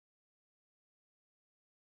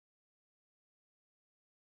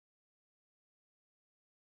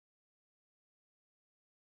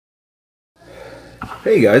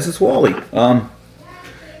Hey guys, it's Wally.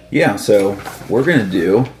 Yeah, so we're gonna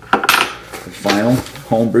do the final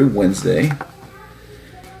Homebrew Wednesday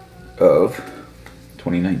of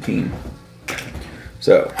 2019.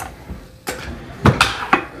 So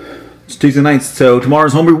it's Tuesday nights, so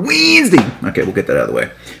tomorrow's Homebrew Wednesday. Okay, we'll get that out of the way.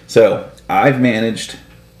 So I've managed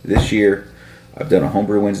this year. I've done a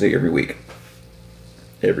Homebrew Wednesday every week.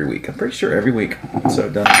 Every week, I'm pretty sure every week. So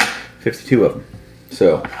I've done 52 of them.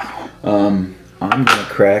 So I'm gonna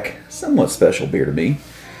crack a somewhat special beer to me.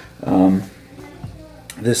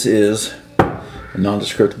 This is a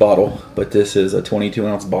nondescript bottle, but this is a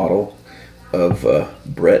 22-ounce bottle of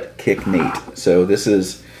Brett Kick Nate. So this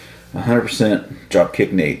is 100% Drop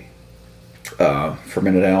Kick Nate,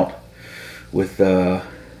 fermented out with,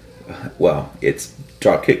 well, it's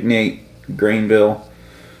Drop Kick Nate, grain bill,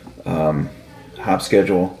 hop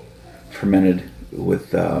schedule, fermented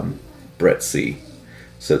with Brett C.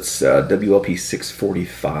 So it's WLP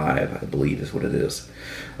 645, I believe is what it is.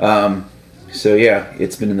 So yeah,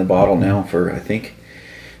 it's been in the bottle now for, I think,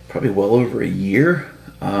 probably well over a year.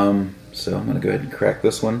 So I'm going to go ahead and crack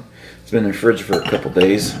this one. It's been in the fridge for a couple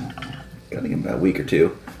days. Got to give it about a week or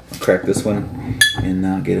two. I'll crack this one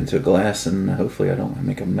and get into a glass, and hopefully I don't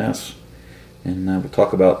make a mess. And we'll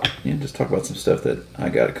talk about, just talk about some stuff that I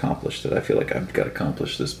got accomplished, that I feel like I've got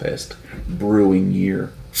accomplished this past brewing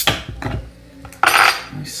year.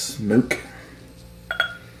 Nice smoke.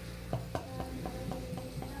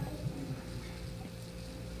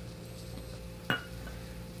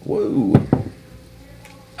 Whoa.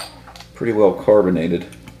 Pretty well carbonated.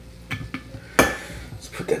 Let's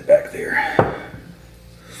put that back there.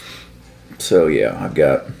 So yeah, I've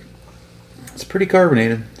got, it's pretty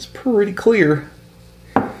carbonated. It's pretty clear.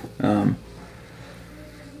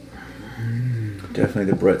 Definitely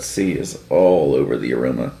the Brett C is all over the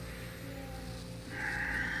aroma.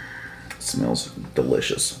 It smells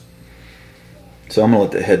delicious. So I'm gonna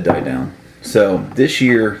let the head die down. So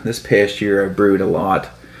this past year, I brewed a lot.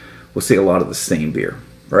 We'll see a lot of the same beer,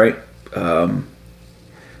 right?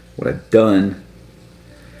 What I've done,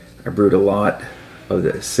 I brewed a lot of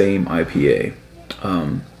the same IPA,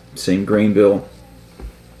 same grain bill,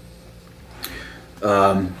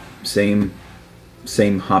 same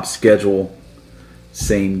hop schedule,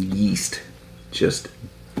 same yeast, just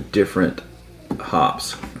different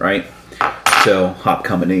hops, right? So hop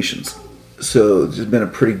combinations. So it's been a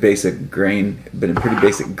pretty basic green, been a pretty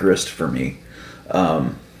basic grist for me.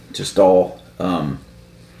 Just all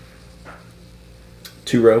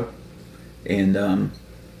two-row and a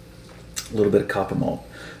little bit of copper malt.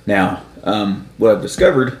 Now, what I've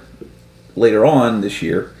discovered later on this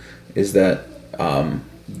year is that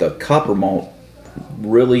the copper malt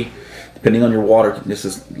really, depending on your water, this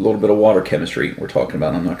is a little bit of water chemistry we're talking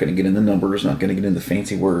about. I'm not going to get into numbers, not going to get into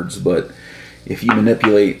fancy words, but if you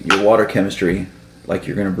manipulate your water chemistry like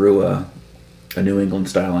you're going to brew a New England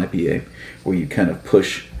style IPA, where you kind of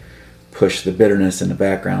push the bitterness in the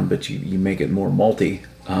background, but you make it more malty,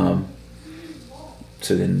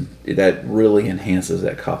 so then that really enhances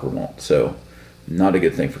that copper malt. So not a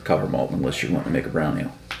good thing for copper malt unless you want to make a brown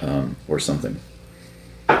ale or something.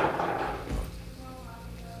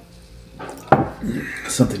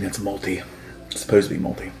 Something that's malty. It's supposed to be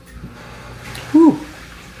malty. Whew.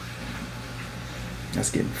 That's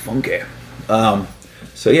getting funky.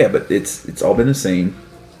 So yeah, but it's all been the same.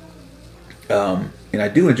 And I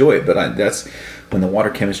do enjoy it, but that's when the water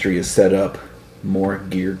chemistry is set up more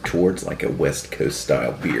geared towards like a West Coast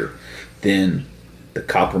style beer. Then the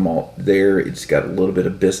copper malt there, it's got a little bit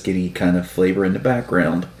of biscuity kind of flavor in the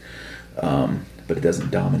background, but it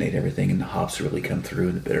doesn't dominate everything, and the hops really come through,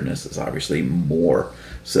 and the bitterness is obviously more.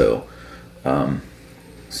 So, and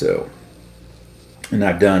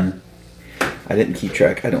I didn't keep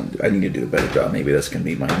track. I need to do a better job. Maybe that's going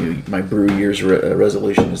to be my brew year's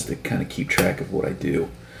resolution, is to kind of keep track of what I do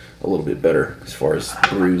a little bit better as far as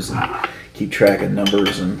brews, and keep track of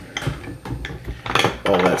numbers and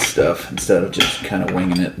all that stuff, instead of just kind of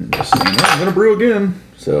winging it and just saying, oh, I'm going to brew again.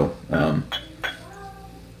 So,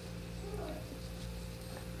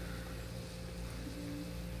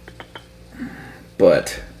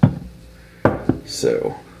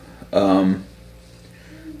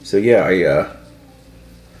 so yeah, I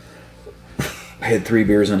had 3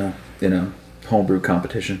 beers in a homebrew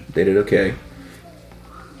competition. They did okay.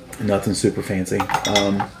 Nothing super fancy.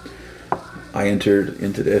 I entered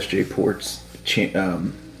into the SJ Ports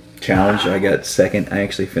challenge. I got second. I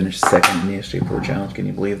actually finished second in the SJ Port challenge. Can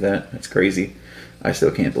you believe that? That's crazy. I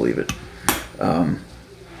still can't believe it.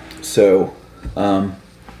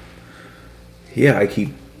 Yeah,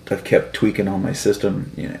 I've kept tweaking on my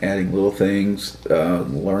system, adding little things,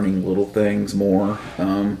 learning little things more.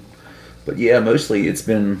 But yeah, mostly it's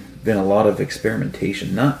been a lot of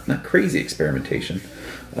experimentation, not crazy experimentation,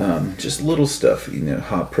 just little stuff,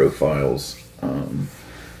 hop profiles.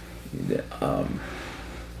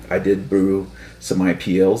 I did brew some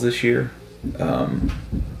IPLs this year.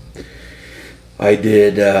 I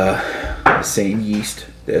did the same yeast,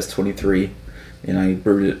 the S23, and I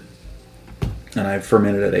brewed it, and I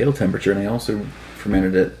fermented at ale temperature, and I also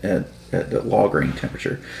fermented it at the lagering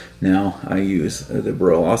temperature. Now I use the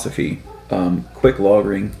Brewlosophy quick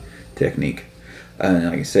lagering technique, and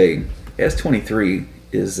like I say, S23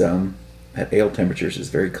 is at ale temperatures is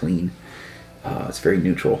very clean. It's very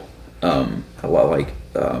neutral, a lot like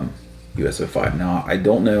USO5. Now I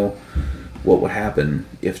don't know what would happen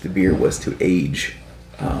if the beer was to age,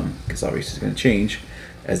 because obviously it's going to change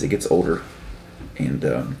as it gets older, and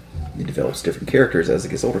it develops different characters as it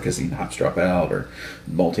gets older, because hops drop out, or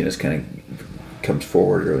maltiness kind of comes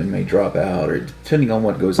forward, or it may drop out, or depending on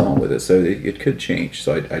what goes on with it. So it could change.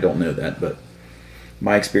 So I don't know that, but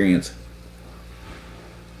my experience.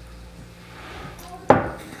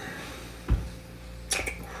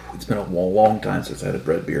 It's been a long time since I had a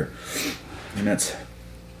bread beer, and that's,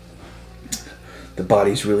 the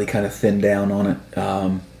body's really kind of thinned down on it.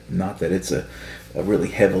 Not that it's a really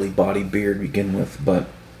heavily bodied beer to begin with, but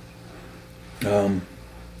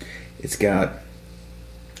it's got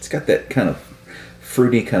that kind of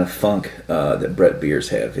fruity kind of funk that Brett beers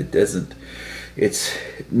have. It's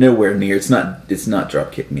nowhere near. It's not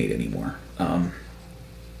dropkick neat anymore.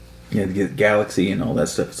 The Galaxy and all that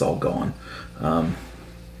stuff, it's all gone.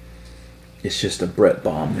 It's just a Brett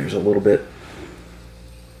bomb. There's a little bit,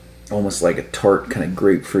 almost like a tart kind of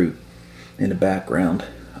grapefruit in the background.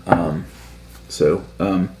 So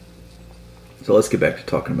let's get back to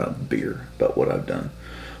talking about beer, about what I've done.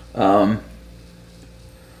 I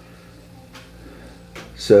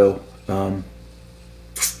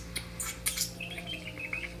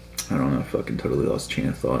don't know, I fucking totally lost train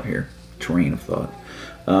of thought.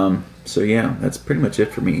 So yeah, that's pretty much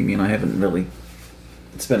it for me. I mean, I haven't really,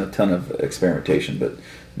 it's been a ton of experimentation, but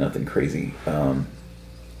nothing crazy.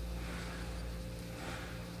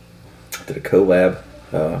 Did a collab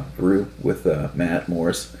brew with Matt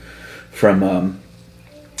Morris from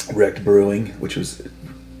Wrecked Brewing, which was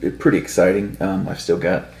pretty exciting. I've still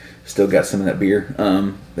got some of that beer.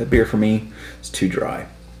 That beer for me is too dry,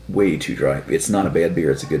 way too dry. It's not a bad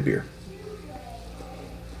beer; it's a good beer.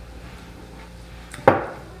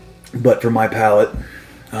 But for my palate,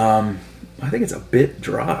 I think it's a bit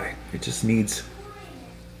dry. It just needs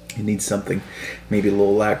something, maybe a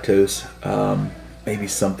little lactose, maybe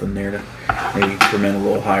something there to maybe ferment a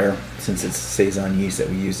little higher. Since it's Saison yeast that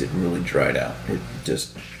we used, it really dried out. It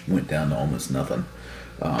just went down to almost nothing.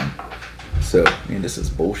 So, man, this is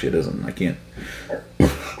bullshit, isn't it?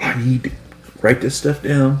 I need to write this stuff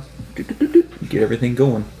down, get everything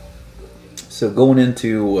going. So going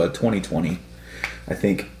into 2020, I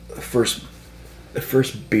think the first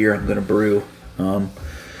beer I'm going to brew, I'm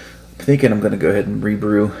thinking I'm going to go ahead and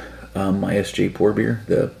rebrew my SJ pour beer,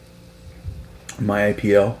 my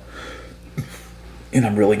IPL, and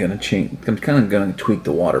I'm really going to change. I'm kind of going to tweak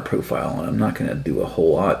the water profile, and I'm not going to do a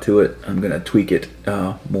whole lot to it. I'm going to tweak it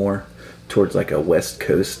more towards like a West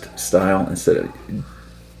Coast style instead of,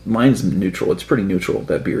 mine's neutral. It's pretty neutral.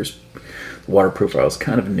 That beer's water profile is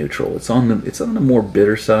kind of neutral. It's on the more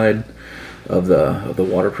bitter side of the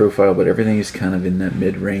water profile, but everything is kind of in that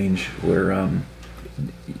mid range where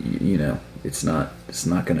it's not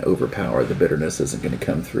going to overpower. The bitterness isn't going to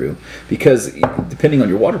come through, because depending on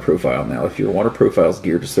your water profile, now if your water profile is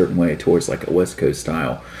geared a certain way towards like a West Coast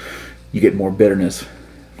style, you get more bitterness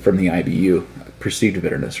from the IBU, perceived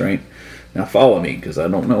bitterness, right? Now follow me, because I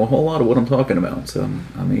don't know a whole lot of what I'm talking about, so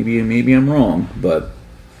maybe I'm wrong, but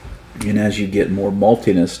as you get more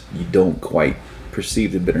maltiness, you don't quite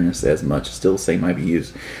perceive the bitterness as much. It's still the same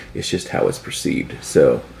IBUs, it's just how it's perceived.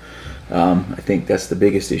 So I think that's the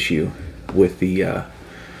biggest issue with the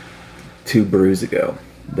 2 brews ago.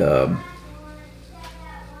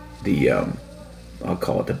 I'll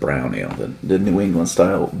call it the brown ale, the New England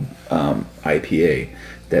style IPA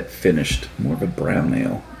that finished more of a brown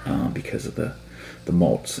ale because of the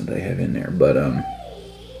malts that they have in there. But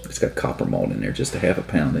it's got copper malt in there, just a half a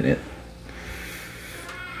pound in it.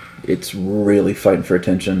 It's really fighting for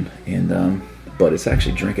attention, and but it's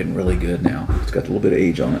actually drinking really good now. It's got a little bit of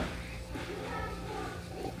age on it.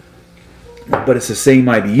 But it's the same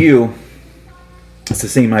IBU. It's the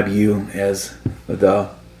same IBU as the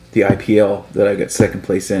IPL that I got second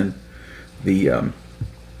place in, the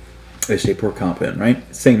SJ Pour Comp in, right?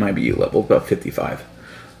 Same IBU level, about 55.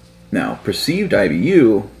 Now, perceived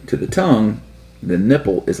IBU to the tongue, the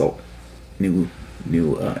nipple is a new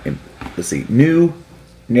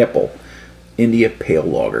nipple India Pale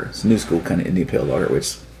Lager. It's a new school kind of India Pale Lager,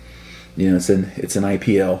 which it's an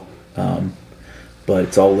IPL, but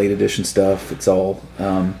it's all late edition stuff. It's all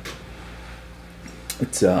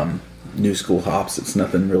new school hops. It's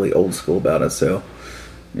nothing really old school about it. So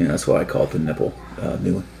that's why I call it the nipple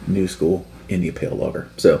new school India Pale Lager.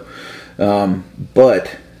 So,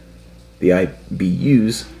 but the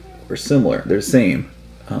IBUs are similar. They're the same.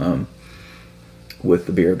 With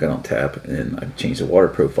the beer I got on tap, and I changed the water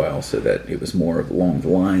profile so that it was more along the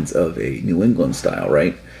lines of a New England style,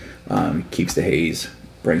 right? Keeps the haze,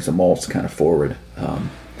 brings the malts kind of forward,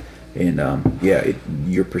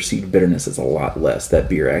 your perceived bitterness is a lot less. That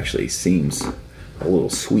beer actually seems a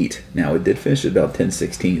little sweet. Now, it did finish at about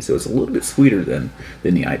 10-16, so it's a little bit sweeter than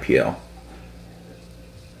the IPL.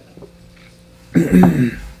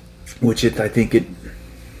 Which I think it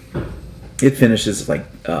finishes like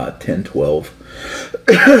 10-12,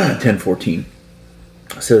 10-14.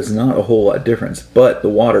 So it's not a whole lot of difference, but the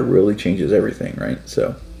water really changes everything, right?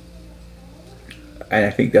 So I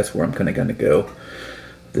think that's where I'm kind of going to go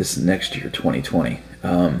this next year, 2020.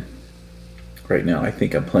 Right now, I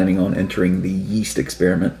think I'm planning on entering the yeast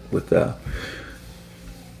experiment with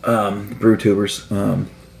BrewTuber's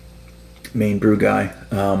main brew guy.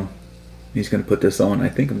 He's going to put this on. I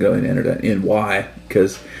think I'm going to enter that in. Why?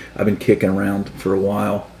 Because I've been kicking around for a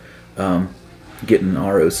while, getting an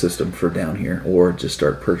RO system for down here, or just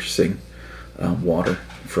start purchasing water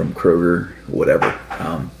from Kroger, whatever.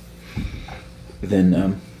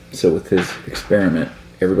 So with his experiment,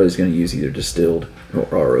 everybody's going to use either distilled or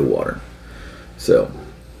RO water. So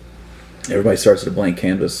everybody starts at a blank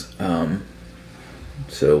canvas.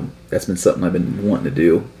 So that's been something I've been wanting to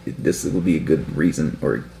do. This will be a good reason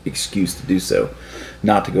or excuse to do so.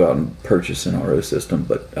 Not to go out and purchase an RO system,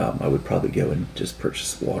 but I would probably go and just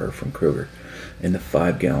purchase water from Kroger in the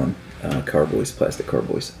 5-gallon carboys, plastic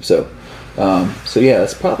carboys. So yeah,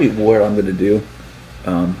 that's probably what I'm going to do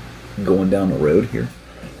going down the road here.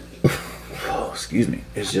 Oh, excuse me.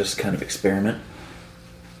 It's just kind of experiment.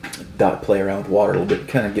 Play around with water a little bit,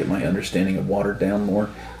 kind of get my understanding of water down more,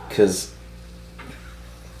 because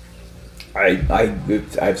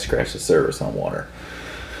I've scratched the surface on water.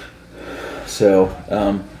 So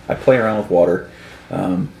I play around with water.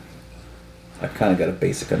 I've kind of got a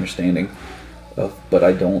basic understanding of, but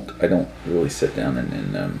I don't really sit down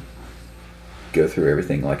and go through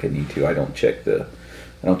everything like I need to. I don't check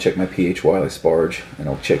my pH while I sparge. I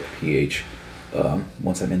don't check the pH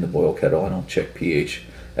once I'm in the boil kettle. I don't check pH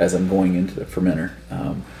as I'm going into the fermenter.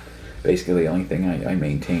 Basically, the only thing I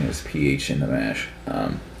maintain is pH in the mash.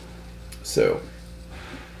 So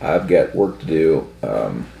I've got work to do.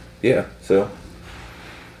 So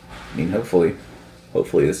I mean, hopefully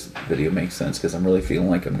this video makes sense, because I'm really feeling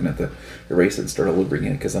like I'm gonna have to erase it and start all over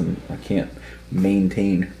again, because I can't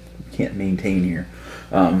maintain here.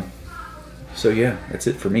 So yeah, that's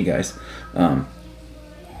it for me, guys. I'm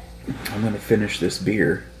gonna finish this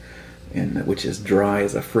beer, which is dry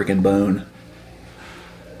as a freaking bone.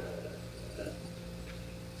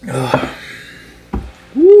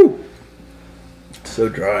 Woo! So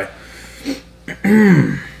dry.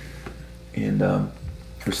 And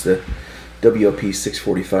it's the WLP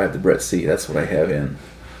 645, the Brett C. That's what I have in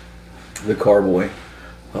the carboy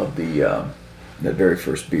of the that very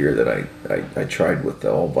first beer that I tried with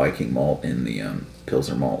the all Viking malt and the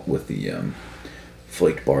Pilsner malt with the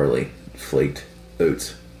flaked barley, flaked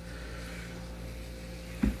oats.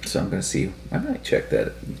 So I'm going to see. I might check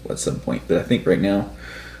that at some point, but I think right now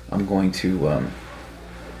I'm going to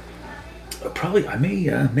probably I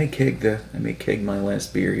may keg my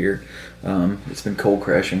last beer here. It's been cold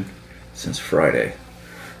crashing since Friday,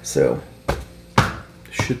 so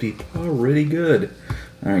should be pretty good.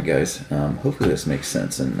 All right, guys. Hopefully this makes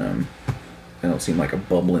sense, and I don't seem like a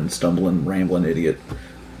bumbling, stumbling, rambling idiot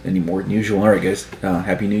any more than usual. All right, guys.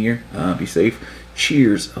 Happy New Year. Be safe.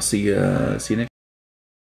 Cheers. I'll see you next.